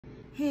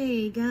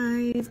Hey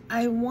guys,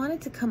 I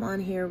wanted to come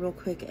on here real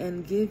quick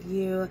and give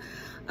you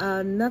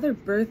another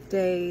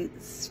birthday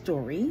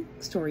story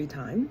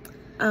time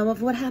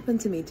of what happened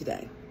to me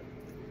today,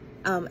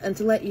 and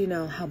to let you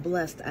know how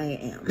blessed I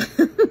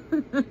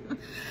am.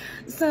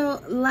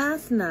 So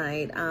last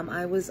night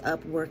I was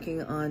up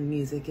working on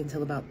music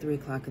until about 3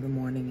 o'clock in the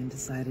morning and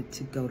decided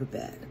to go to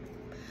bed.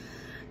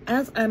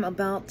 As I'm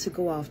about to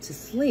go off to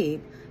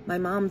sleep, my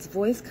mom's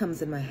voice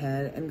comes in my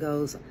head and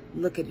goes,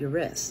 "Look at your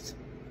wrist."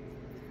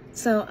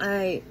 So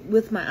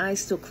with my eyes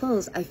still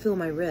closed, I feel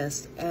my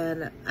wrist,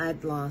 and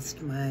I'd lost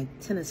my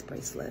tennis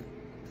bracelet.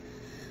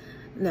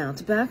 Now,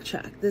 to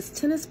backtrack, this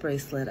tennis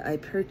bracelet I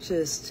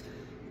purchased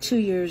 2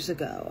 years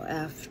ago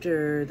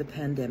after the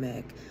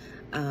pandemic.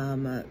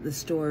 The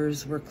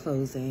stores were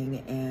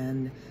closing,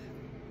 and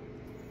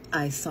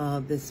I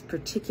saw this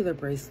particular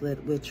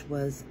bracelet, which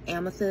was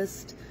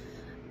amethyst,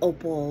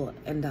 opal,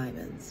 and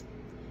diamonds.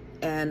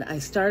 And I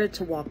started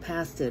to walk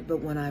past it,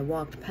 but when I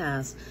walked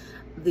past,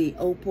 the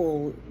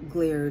opal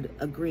glared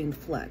a green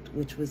fleck,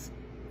 which was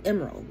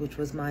emerald, which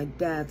was my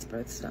dad's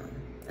birthstone,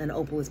 and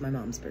opal is my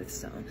mom's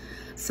birthstone.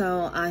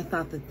 So I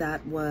thought that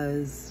that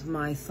was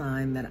my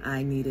sign that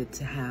I needed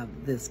to have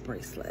this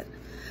bracelet.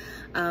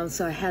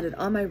 So I had it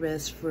on my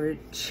wrist for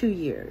 2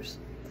 years.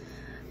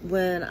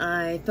 When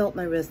I felt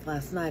my wrist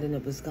last night and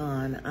it was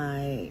gone,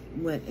 I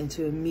went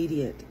into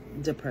immediate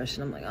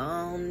depression. I'm like,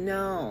 oh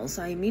no.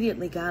 So I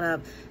immediately got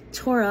up,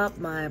 tore up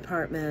my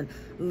apartment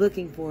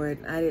looking for it.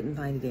 I didn't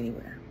find it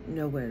anywhere,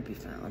 nowhere to be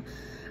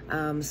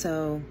found.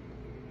 So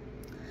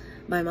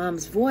my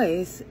mom's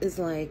voice is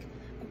like,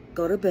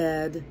 go to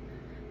bed,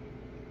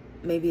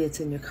 maybe it's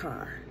in your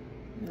car.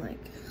 I'm like,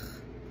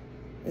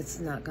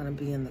 it's not gonna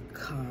be in the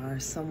car.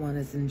 Someone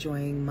is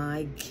enjoying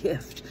my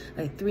gift,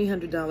 a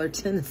 $300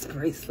 tennis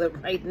bracelet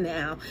right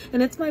now,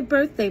 and it's my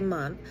birthday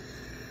month.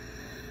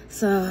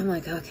 So I'm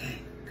like, okay.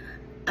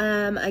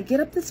 I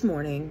get up this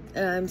morning,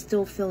 and I'm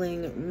still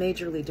feeling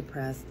majorly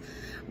depressed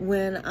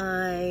when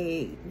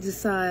I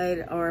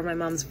decide, or my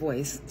mom's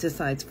voice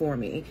decides for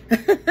me,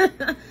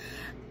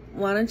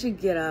 why don't you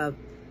get up,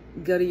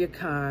 go to your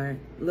car,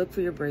 look for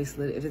your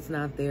bracelet. If it's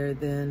not there,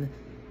 then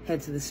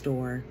head to the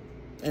store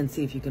and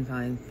see if you can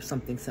find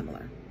something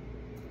similar.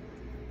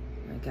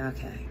 Like,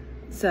 okay.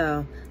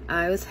 So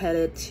I was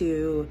headed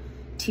to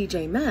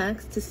TJ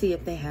Maxx to see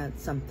if they had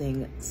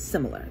something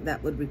similar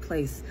that would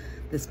replace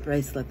this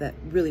bracelet that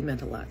really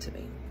meant a lot to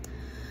me.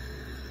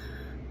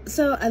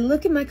 So I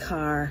look in my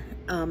car,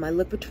 I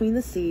look between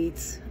the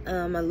seats,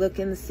 I look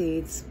in the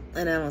seats,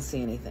 and I don't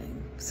see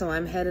anything. So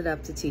I'm headed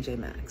up to TJ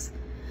Maxx.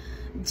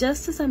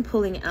 Just as I'm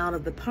pulling out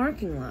of the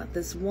parking lot,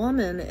 this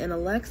woman in a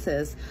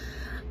Lexus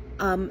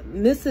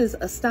misses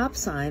a stop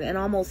sign and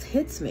almost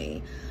hits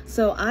me.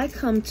 So I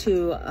come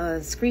to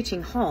a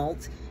screeching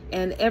halt,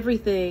 and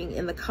everything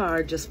in the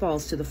car just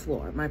falls to the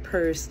floor. My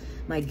purse,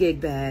 my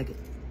gig bag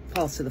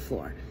falls to the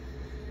floor.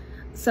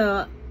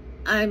 So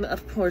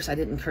of course, I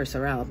didn't curse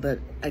her out, but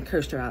I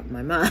cursed her out in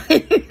my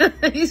mind.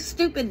 You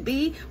stupid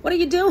bee, what are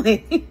you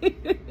doing?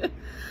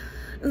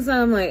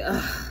 So I'm like,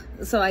 ugh.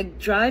 So I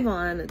drive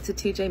on to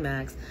TJ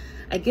Maxx.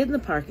 I get in the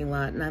parking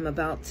lot, and I'm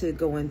about to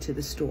go into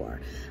the store.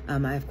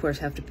 I, of course,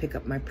 have to pick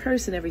up my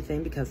purse and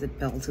everything because it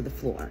fell to the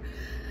floor.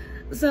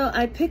 So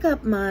I pick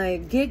up my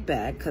gig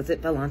bag because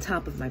it fell on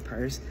top of my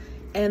purse.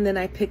 And then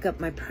I pick up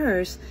my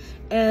purse,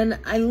 and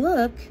I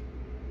look,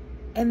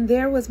 and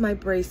there was my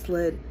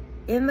bracelet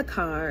in the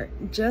car,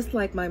 just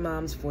like my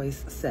mom's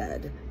voice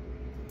said.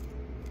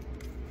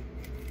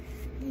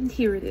 And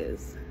here it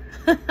is.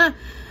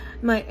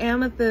 My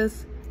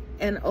amethyst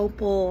and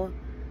opal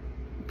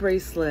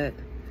bracelet.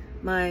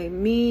 My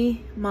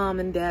me,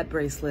 mom, and dad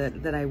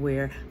bracelet that I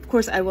wear. Of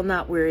course, I will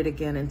not wear it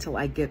again until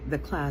I get the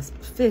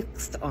clasp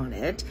fixed on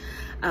it.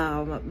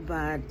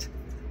 But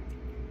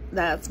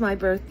that's my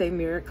birthday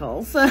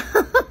miracle. So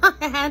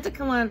I had to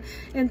come on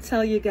and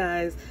tell you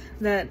guys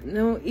that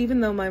no, even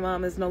though my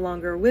mom is no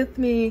longer with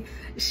me,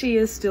 she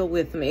is still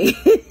with me.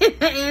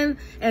 And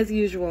as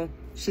usual,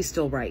 she's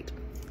still right.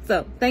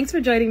 So thanks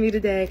for joining me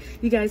today.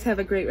 You guys have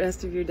a great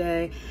rest of your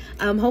day.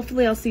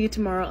 Hopefully I'll see you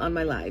tomorrow on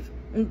my live.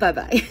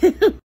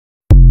 Bye-bye.